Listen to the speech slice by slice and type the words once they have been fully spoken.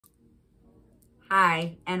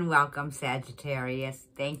Hi, and welcome, Sagittarius.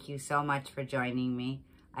 Thank you so much for joining me.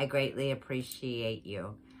 I greatly appreciate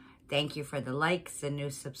you. Thank you for the likes and new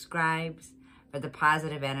subscribes, for the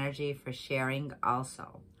positive energy, for sharing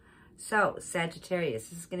also. So, Sagittarius,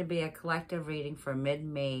 this is going to be a collective reading for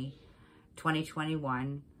mid-May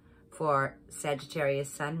 2021 for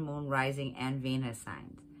Sagittarius, Sun, Moon, Rising, and Venus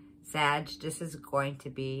signs. Sag, this is going to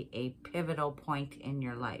be a pivotal point in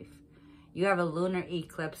your life. You have a lunar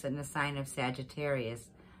eclipse in the sign of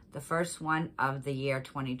Sagittarius, the first one of the year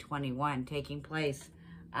 2021, taking place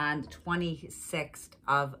on the 26th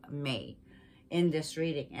of May in this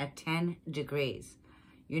reading at 10 degrees.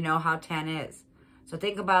 You know how 10 is. So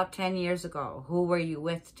think about 10 years ago. Who were you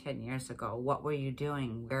with 10 years ago? What were you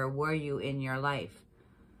doing? Where were you in your life?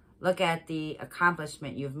 Look at the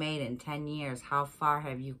accomplishment you've made in 10 years. How far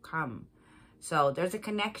have you come? So there's a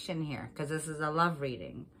connection here because this is a love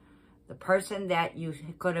reading. The person that you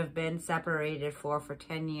could have been separated for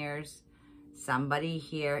 10 years, somebody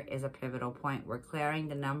here is a pivotal point. We're clearing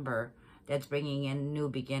the number that's bringing in new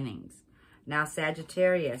beginnings. Now,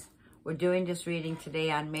 Sagittarius, we're doing this reading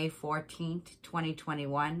today on May 14th,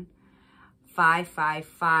 2021.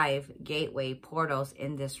 555 gateway portals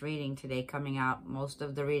in this reading today coming out. Most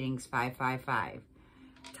of the readings 555.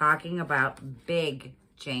 Talking about big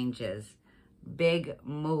changes, big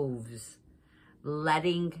moves,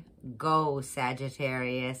 letting go,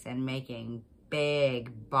 Sagittarius, and making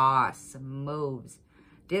big boss moves.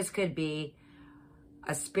 This could be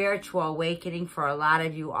a spiritual awakening for a lot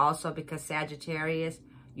of you also, because Sagittarius,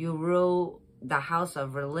 you rule the house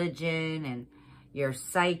of religion and your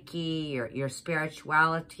psyche, your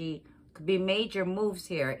spirituality. Could be major moves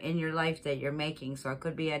here in your life that you're making. So it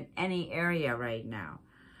could be in any area right now.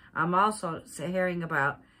 I'm also hearing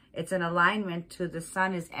about, it's an alignment to the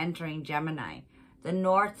sun is entering Gemini. The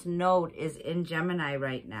North Node is in Gemini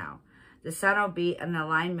right now. The sun will be in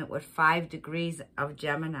alignment with 5 degrees of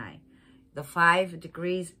Gemini. The 5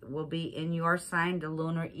 degrees will be in your sign, the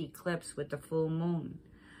lunar eclipse with the full moon.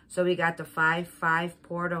 So we got the 5-5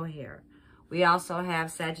 portal here. We also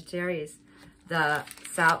have Sagittarius, the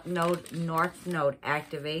South Node, North Node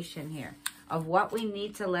activation here of what we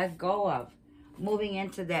need to let go of. Moving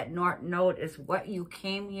into that North Node is what you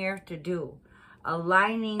came here to do.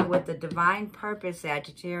 Aligning with the divine purpose,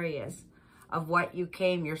 Sagittarius, of what you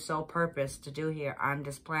came, your sole purpose to do here on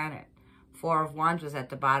this planet. 4 of Wands was at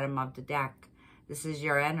the bottom of the deck. This is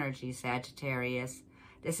your energy, Sagittarius.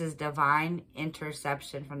 This is divine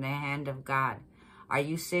interception from the hand of God. Are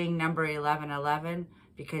you seeing number 1111?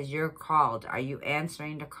 Because you're called. Are you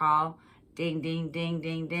answering the call? Ding, ding, ding,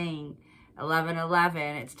 ding, ding. 1111,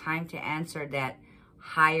 it's time to answer that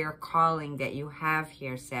higher calling that you have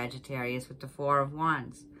here, Sagittarius, with the 4 of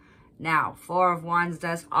Wands. Now, 4 of Wands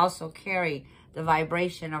does also carry the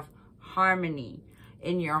vibration of harmony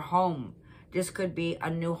in your home. This could be a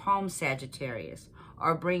new home, Sagittarius,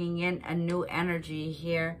 or bringing in a new energy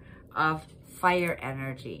here of fire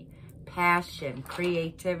energy, passion,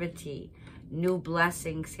 creativity, new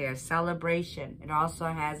blessings here, celebration. It also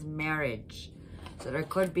has marriage. So there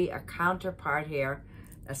could be a counterpart here,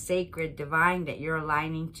 a sacred divine that you're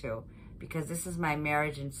aligning to, because this is my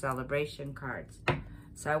marriage and celebration cards.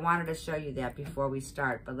 So I wanted to show you that before we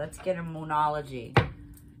start. But let's get a Moonology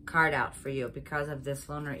card out for you because of this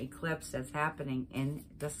lunar eclipse that's happening in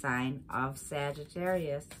the sign of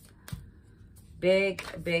Sagittarius. Big,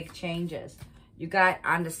 big changes. You got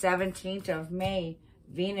on the 17th of May,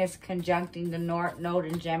 Venus conjuncting the North Node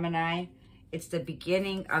in Gemini. It's the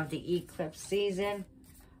beginning of the eclipse season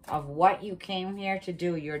of what you came here to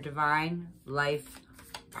do, your divine life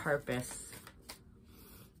purpose.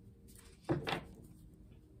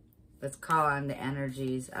 Let's call on the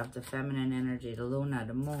energies of the feminine energy, the Luna,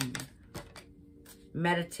 the Moon.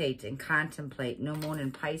 Meditate and contemplate. New Moon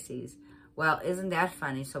in Pisces. Well, isn't that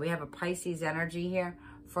funny? So we have a Pisces energy here.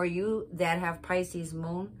 For you that have Pisces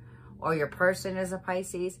Moon, or your person is a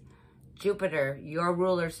Pisces, Jupiter, your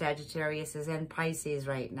ruler, Sagittarius, is in Pisces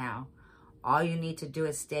right now. All you need to do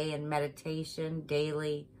is stay in meditation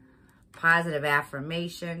daily, positive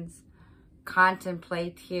affirmations,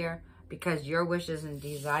 contemplate here, because your wishes and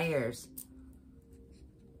desires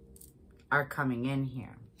are coming in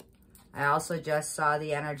here. I also just saw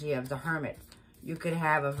the energy of the Hermit. You could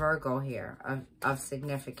have a Virgo here of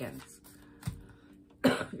significance.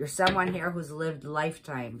 You're someone here who's lived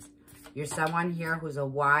lifetimes. You're someone here who's a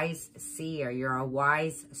wise seer. You're a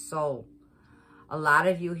wise soul. A lot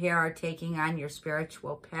of you here are taking on your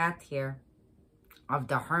spiritual path here of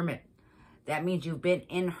the Hermit. That means you've been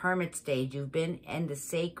in Hermit stage. You've been in the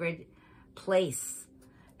sacred place.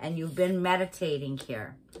 And you've been meditating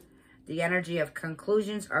here. The energy of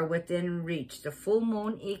conclusions are within reach. The full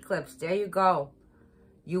moon eclipse, there you go.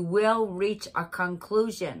 You will reach a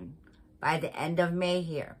conclusion by the end of May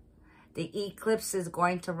here. The eclipse is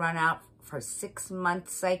going to run out for 6-month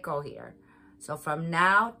cycle here. So from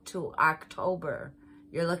now to October,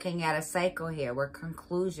 you're looking at a cycle here where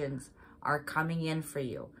conclusions are coming in for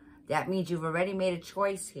you. That means you've already made a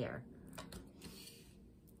choice here.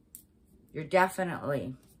 You're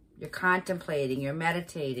contemplating, you're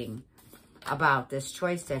meditating about this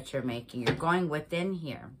choice that you're making. You're going within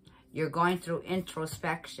here. You're going through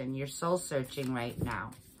introspection. You're soul searching right now.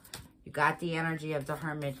 You got the energy of the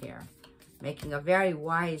Hermit here. Making a very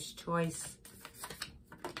wise choice.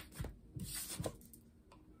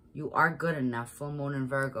 You are good enough. Full moon in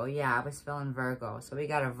Virgo. Yeah, I was feeling Virgo. So we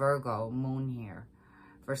got a Virgo moon here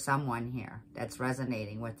for someone here that's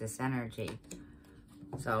resonating with this energy.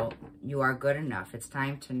 So you are good enough. It's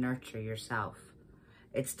time to nurture yourself.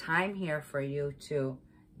 It's time here for you to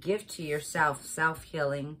give to yourself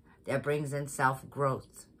self-healing that brings in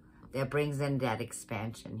self-growth, that brings in that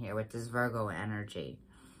expansion here with this Virgo energy.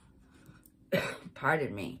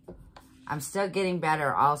 Pardon me. I'm still getting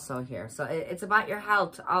better also here. So it's about your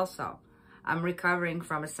health also. I'm recovering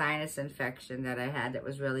from a sinus infection that I had that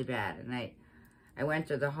was really bad. And I went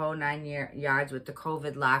through the whole 9 yards with the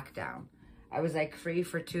COVID lockdown. I was like free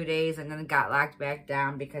for 2 days and then got locked back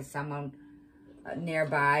down because someone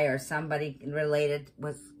nearby or somebody related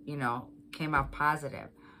was, you know, came out positive.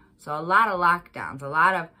 So a lot of lockdowns, a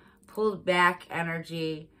lot of pulled back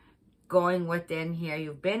energy going within here.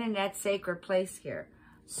 You've been in that sacred place here.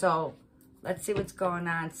 So let's see what's going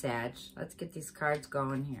on, Sag. Let's get these cards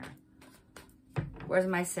going here. Where's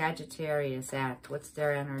my Sagittarius at? What's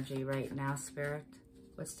their energy right now, Spirit?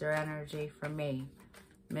 What's their energy for me?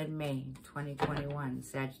 Mid-May 2021.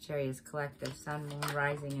 Sagittarius collective. Sun, Moon,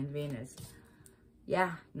 Rising, and Venus.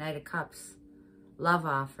 Yeah, Knight of Cups. Love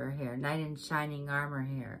offer here. Knight in shining armor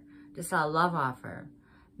here. Just a love offer.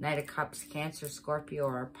 Knight of Cups, Cancer, Scorpio,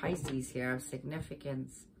 or Pisces here of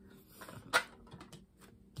significance.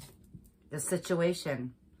 The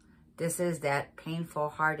situation. This is that painful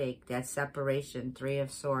heartache, that separation. 3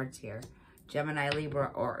 of Swords here. Gemini,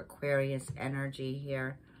 Libra, or Aquarius energy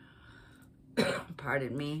here.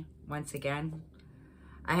 Pardon me, once again.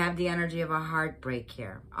 I have the energy of a heartbreak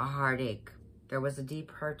here. A heartache. There was a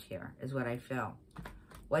deep hurt here, is what I feel.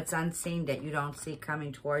 What's unseen that you don't see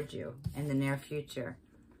coming towards you in the near future?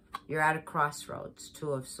 You're at a crossroads.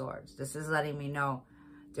 2 of Swords. This is letting me know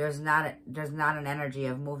there's not an energy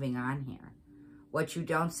of moving on here. What you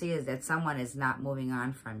don't see is that someone is not moving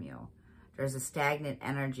on from you. There's a stagnant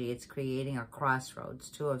energy. It's creating a crossroads.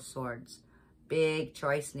 2 of Swords. Big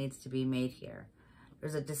choice needs to be made here.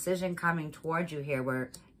 There's a decision coming towards you here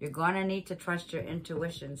where you're going to need to trust your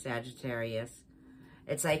intuition, Sagittarius.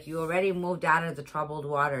 It's like you already moved out of the troubled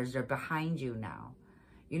waters. They're behind you now.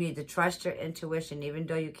 You need to trust your intuition even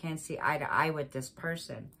though you can't see eye to eye with this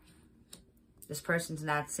person. This person's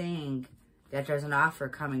not seeing that there's an offer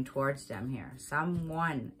coming towards them here.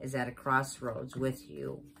 Someone is at a crossroads with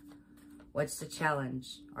you. What's the challenge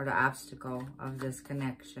or the obstacle of this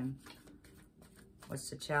connection? What's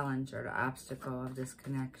the challenge or the obstacle of this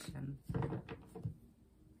connection?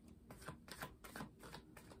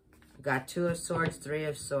 We've got 2 of Swords, 3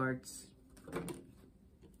 of Swords.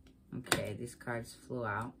 Okay, these cards flew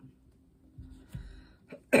out.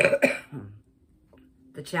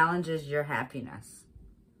 The challenge is your happiness.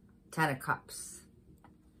 10 of Cups.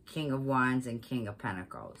 King of Wands and King of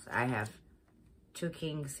Pentacles. I have 2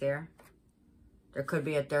 kings here. There could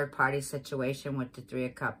be a third-party situation with the 3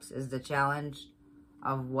 of Cups. Is the challenge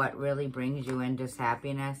of what really brings you in this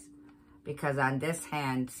happiness? Because on this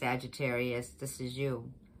hand, Sagittarius, this is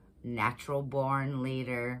you. Natural-born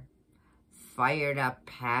leader. Fired up,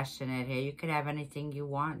 passionate here. You could have anything you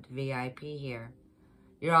want. VIP here.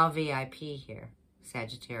 You're all VIP here,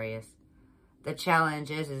 Sagittarius. The challenge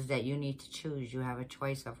is that you need to choose. You have a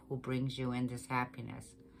choice of who brings you in this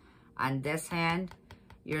happiness. On this hand,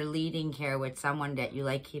 you're leading here with someone that you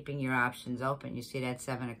like keeping your options open. You see that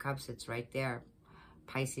 7 of Cups? It's right there.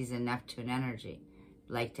 Pisces and Neptune energy.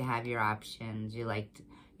 You like to have your options. You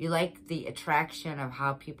like the attraction of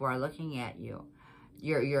how people are looking at you.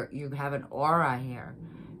 You have an aura here.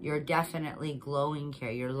 You're definitely glowing here.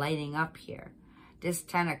 You're lighting up here. This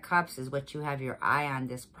 10 of Cups is what you have your eye on,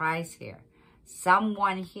 this prize here.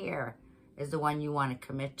 Someone here is the one you want to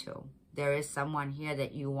commit to. There is someone here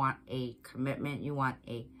that you want a commitment. You want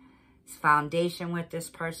a foundation with this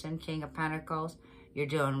person, King of Pentacles. You're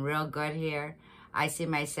doing real good here. I see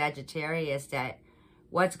my Sagittarius that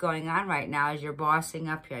what's going on right now is you're bossing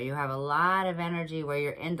up here. You have a lot of energy where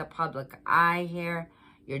you're in the public eye here.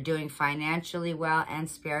 You're doing financially well and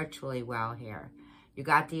spiritually well here. You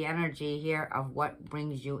got the energy here of what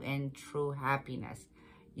brings you in true happiness.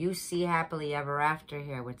 You see happily ever after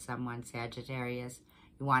here with someone, Sagittarius.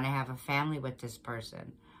 You want to have a family with this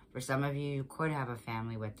person. For some of you, you could have a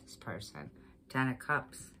family with this person. 10 of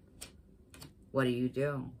Cups. What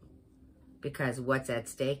do? Because what's at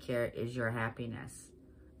stake here is your happiness.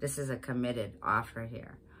 This is a committed offer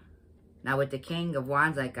here. Now with the King of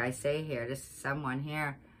Wands, like I say here, this is someone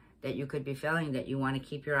here that you could be feeling that you want to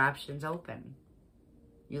keep your options open.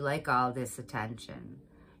 You like all this attention.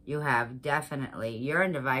 You have definitely, you're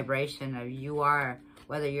in the vibration of you are,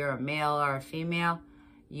 whether you're a male or a female,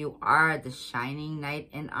 you are the shining knight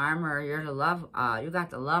in armor. You're the love, you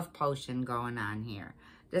got the love potion going on here.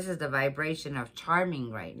 This is the vibration of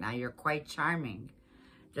charming right now. You're quite charming.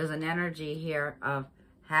 There's an energy here of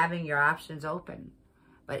having your options open.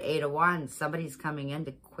 But 8 of Wands, somebody's coming in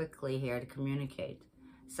quickly here to communicate.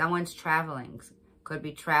 Someone's traveling. Could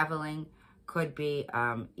be traveling. Could be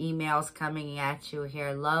emails coming at you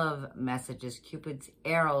here. Love messages. Cupid's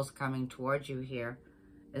arrows coming towards you here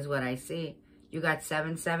is what I see. You got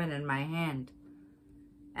 7-7 in my hand.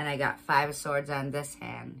 And I got 5 of Swords on this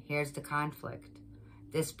hand. Here's the conflict.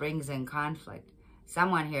 This brings in conflict.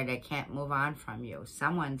 Someone here that can't move on from you.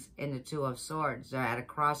 Someone's in the 2 of Swords. They're at a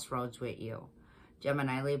crossroads with you.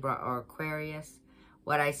 Gemini, Libra, or Aquarius.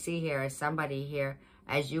 What I see here is somebody here,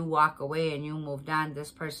 as you walk away and you moved on,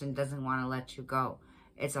 this person doesn't want to let you go.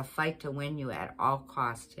 It's a fight to win you at all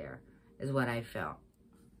costs here, is what I feel.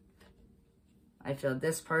 I feel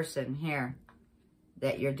this person here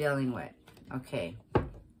that you're dealing with. Okay.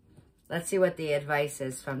 Let's see what the advice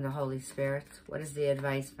is from the Holy Spirit. What is the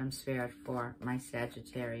advice from Spirit for my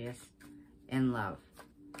Sagittarius in love?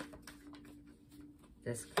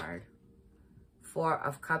 This card. 4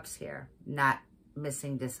 of Cups here. Not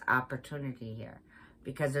missing this opportunity here.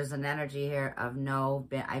 Because there's an energy here of no,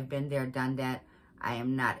 I've been there, done that. I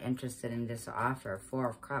am not interested in this offer. 4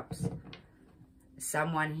 of Cups.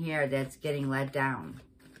 Someone here that's getting let down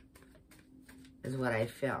is what I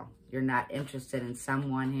feel. You're not interested in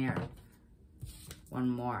someone here. One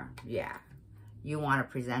more. Yeah. You want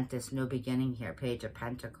to present this new beginning here. Page of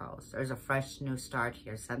Pentacles. There's a fresh new start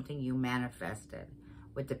here. Something you manifested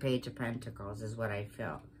with the Page of Pentacles is what I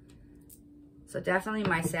feel. So definitely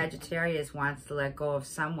my Sagittarius wants to let go of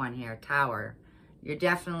someone here. Tower. You're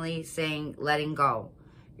definitely saying letting go.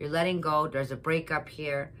 You're letting go. There's a breakup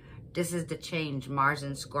here. This is the change. Mars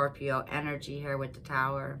and Scorpio energy here with the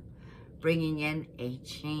Tower. Bringing in a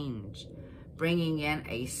change. Bringing in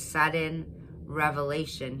a sudden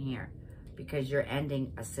revelation here. Because you're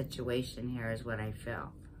ending a situation here is what I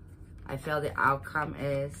feel. I feel the outcome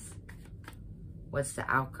is... What's the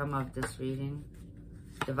outcome of this reading?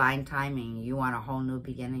 Divine timing. You want a whole new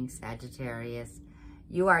beginning, Sagittarius.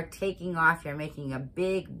 You are taking off. You're making a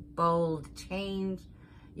big, bold change.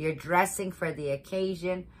 You're dressing for the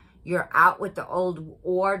occasion. You're out with the old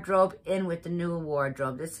wardrobe, in with the new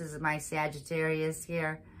wardrobe. This is my Sagittarius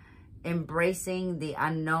here. Embracing the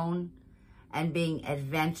unknown and being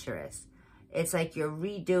adventurous. It's like you're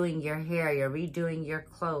redoing your hair. You're redoing your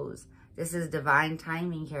clothes. This is divine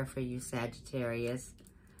timing here for you, Sagittarius.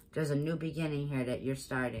 There's a new beginning here that you're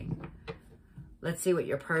starting. Let's see what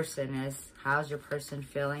your person is. How's your person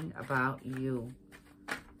feeling about you?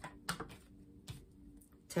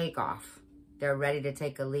 Take off. They're ready to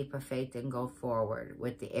take a leap of faith and go forward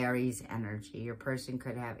with the Aries energy. Your person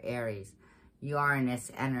could have Aries,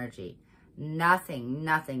 Uranus energy.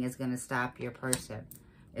 Nothing is going to stop your person,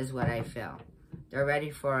 is what I feel. They're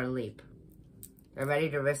ready for a leap. They're ready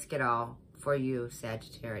to risk it all for you,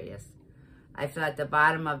 Sagittarius. I feel at the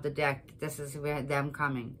bottom of the deck, this is them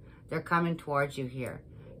coming. They're coming towards you here.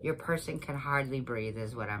 Your person can hardly breathe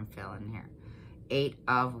is what I'm feeling here. 8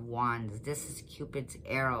 of Wands. This is Cupid's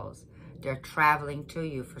arrows. They're traveling to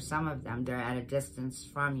you. For some of them, they're at a distance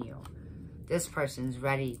from you. This person's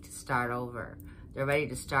ready to start over. They're ready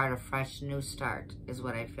to start a fresh new start is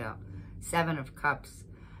what I feel. 7 of Cups.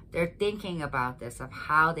 They're thinking about this, of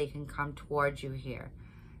how they can come towards you here.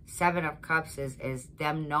 7 of Cups is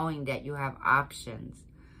them knowing that you have options.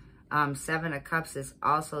 7 of Cups is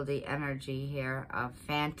also the energy here of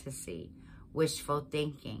fantasy, wishful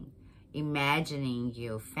thinking, imagining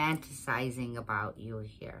you, fantasizing about you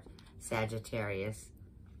here, Sagittarius.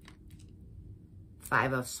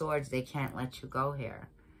 5 of Swords, they can't let you go here.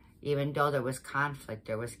 Even though there was conflict,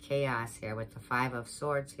 there was chaos here with the 5 of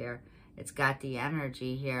Swords here. It's got the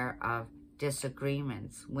energy here of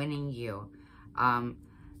disagreements, winning you.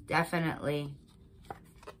 Definitely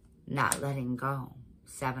not letting go.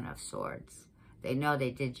 7 of Swords. They know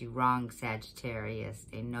they did you wrong, Sagittarius.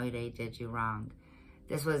 They know they did you wrong.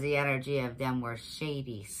 This was the energy of them were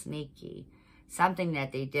shady, sneaky. Something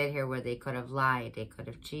that they did here where they could have lied, they could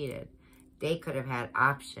have cheated. They could have had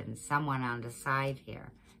options. Someone on the side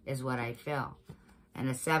here is what I feel. And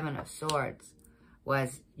the Seven of Swords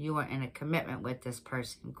was you were in a commitment with this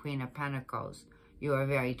person. Queen of Pentacles. You were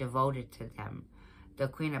very devoted to them. The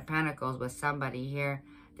Queen of Pentacles was somebody here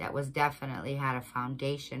that was definitely had a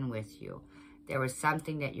foundation with you. There was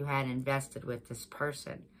something that you had invested with this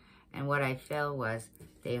person. And what I feel was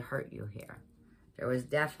they hurt you here. There was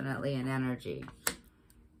definitely an energy.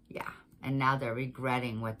 Yeah. And now they're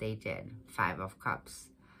regretting what they did. Five of Cups.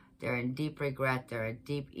 They're in deep regret. They're a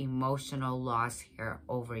deep emotional loss here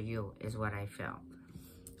over you is what I feel.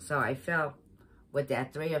 So I feel with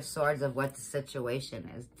that Three of Swords of what the situation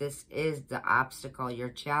is. This is the obstacle. Your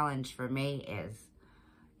challenge for me is,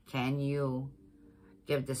 can you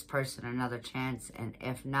give this person another chance? And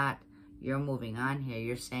if not, you're moving on here.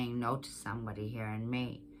 You're saying no to somebody here in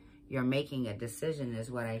May. You're making a decision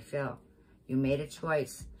is what I feel. You made a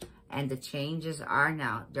choice. And the changes are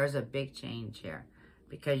now, there's a big change here.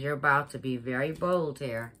 Because you're about to be very bold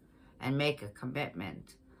here and make a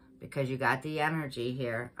commitment. Because you got the energy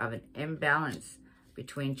here of an imbalance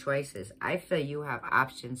between choices. I feel you have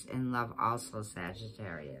options in love also,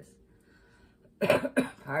 Sagittarius.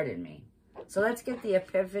 Pardon me. So let's get the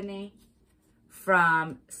epiphany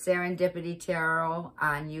from Serendipity Tarot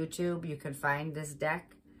on YouTube. You can find this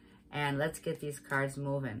deck. And let's get these cards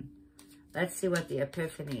moving. Let's see what the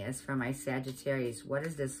epiphany is for my Sagittarius. What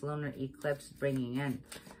is this lunar eclipse bringing in?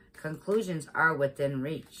 Conclusions are within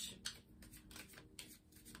reach,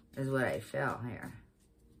 is what I feel here.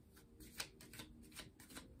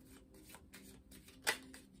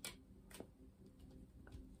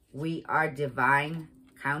 We are divine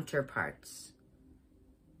counterparts.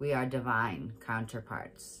 We are divine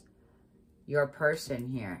counterparts. Your person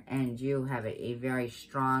here and you have a very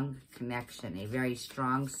strong connection, a very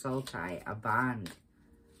strong soul tie, a bond.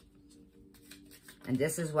 And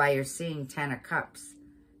this is why you're seeing 10 of Cups.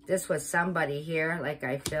 This was somebody here, like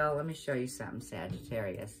I feel. Let me show you something,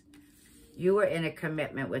 Sagittarius. You were in a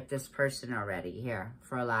commitment with this person already here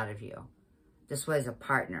for a lot of you. This was a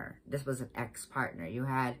partner. This was an ex-partner. You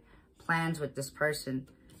had plans with this person.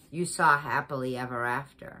 You saw happily ever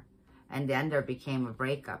after. And then there became a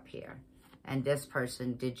breakup here. And this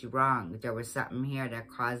person did you wrong. There was something here that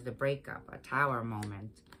caused a breakup, a tower moment.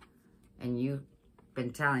 And you've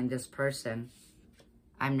been telling this person,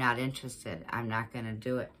 I'm not interested. I'm not going to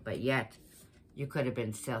do it. But yet, you could have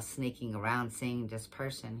been still sneaking around seeing this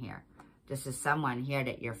person here. This is someone here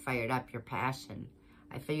that you're fired up, your passion.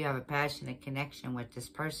 I feel you have a passionate connection with this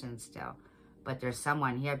person still. But there's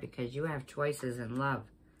someone here because you have choices in love.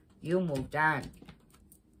 You moved on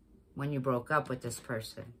when you broke up with this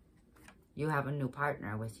person. You have a new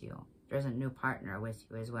partner with you. There's a new partner with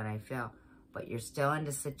you is what I feel. But you're still in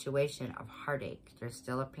the situation of heartache. There's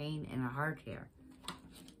still a pain and a heart here.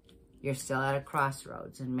 You're still at a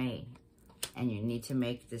crossroads in May. And you need to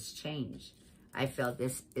make this change. I feel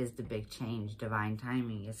this is the big change. Divine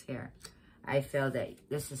timing is here. I feel that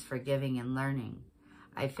this is forgiving and learning.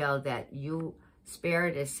 I feel that you,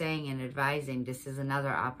 Spirit is saying and advising this is another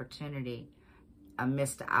opportunity, a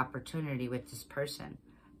missed opportunity with this person.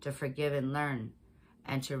 To forgive and learn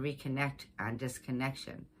and to reconnect on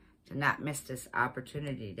disconnection, to not miss this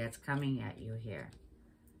opportunity that's coming at you here.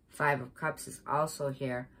 Five of Cups is also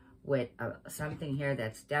here with something here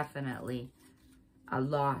that's definitely a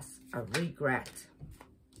loss, a regret.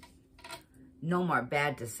 No more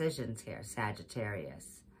bad decisions here,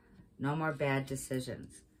 Sagittarius. No more bad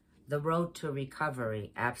decisions. The road to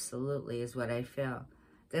recovery, absolutely, is what I feel.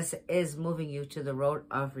 This is moving you to the road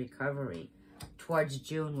of recovery. Towards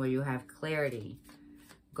June where you have clarity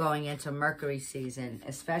going into Mercury season,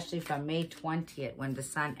 especially from May 20th when the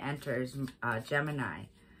sun enters Gemini.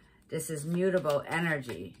 This is mutable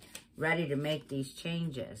energy, ready to make these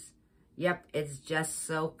changes. Yep, it's just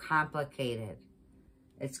so complicated.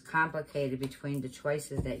 It's complicated between the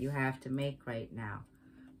choices that you have to make right now.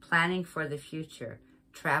 Planning for the future.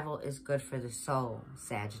 Travel is good for the soul,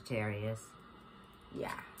 Sagittarius.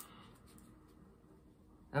 Yeah.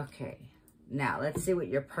 Okay. Now, let's see what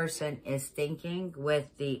your person is thinking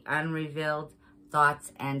with the unrevealed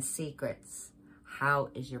thoughts and secrets. How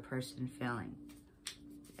is your person feeling?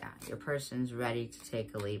 Yeah, your person's ready to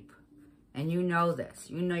take a leap. And you know this.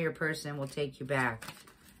 You know your person will take you back.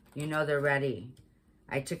 You know they're ready.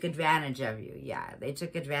 I took advantage of you. Yeah, they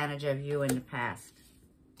took advantage of you in the past.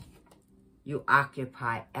 You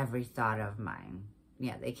occupy every thought of mine.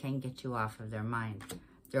 Yeah, they can't get you off of their mind.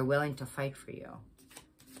 They're willing to fight for you.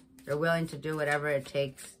 They're willing to do whatever it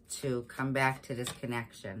takes to come back to this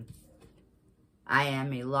connection. I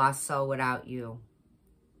am a lost soul without you.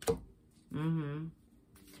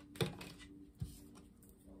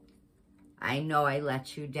 I know I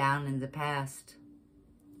let you down in the past.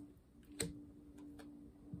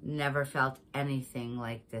 Never felt anything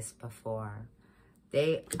like this before.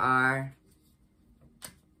 They are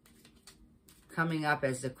coming up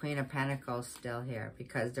as the Queen of Pentacles still here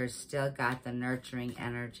because they're still got the nurturing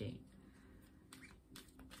energy.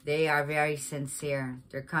 They are very sincere.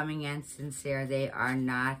 They're coming in sincere. They are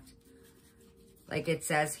not, like it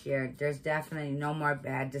says here, there's definitely no more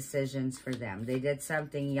bad decisions for them. They did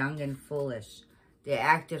something young and foolish. They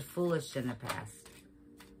acted foolish in the past.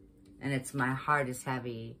 And it's my heart is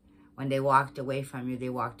heavy. When they walked away from you, they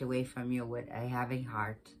walked away from you with a heavy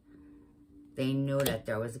heart. They knew that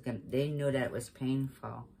they knew that it was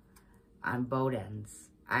painful on both ends.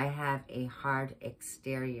 I have a hard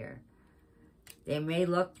exterior. They may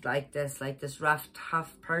look like this rough,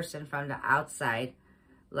 tough person from the outside,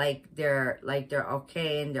 like they're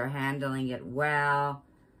okay and they're handling it well,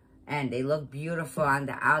 and they look beautiful on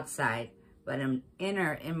the outside. But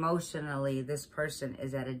inner, emotionally, this person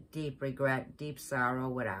is at a deep regret, deep sorrow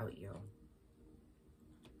without you.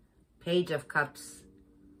 Page of Cups.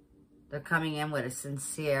 They're coming in with a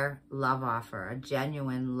sincere love offer, a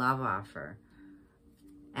genuine love offer.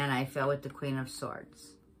 And I feel with the Queen of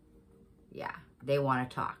Swords. Yeah, they want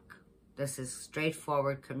to talk. This is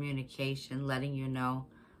straightforward communication, letting you know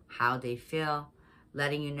how they feel,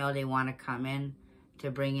 letting you know they want to come in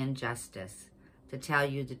to bring in justice, to tell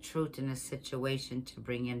you the truth in a situation, to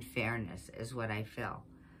bring in fairness is what I feel.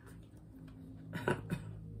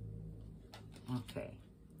 Okay.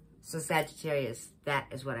 So Sagittarius, that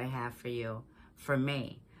is what I have for you for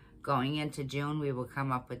May. Going into June, we will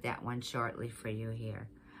come up with that one shortly for you here.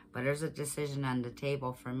 But there's a decision on the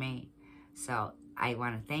table for May. So I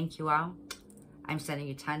want to thank you all. I'm sending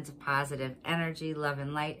you tons of positive energy, love,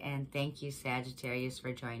 and light. And thank you, Sagittarius,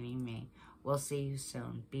 for joining me. We'll see you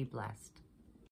soon. Be blessed.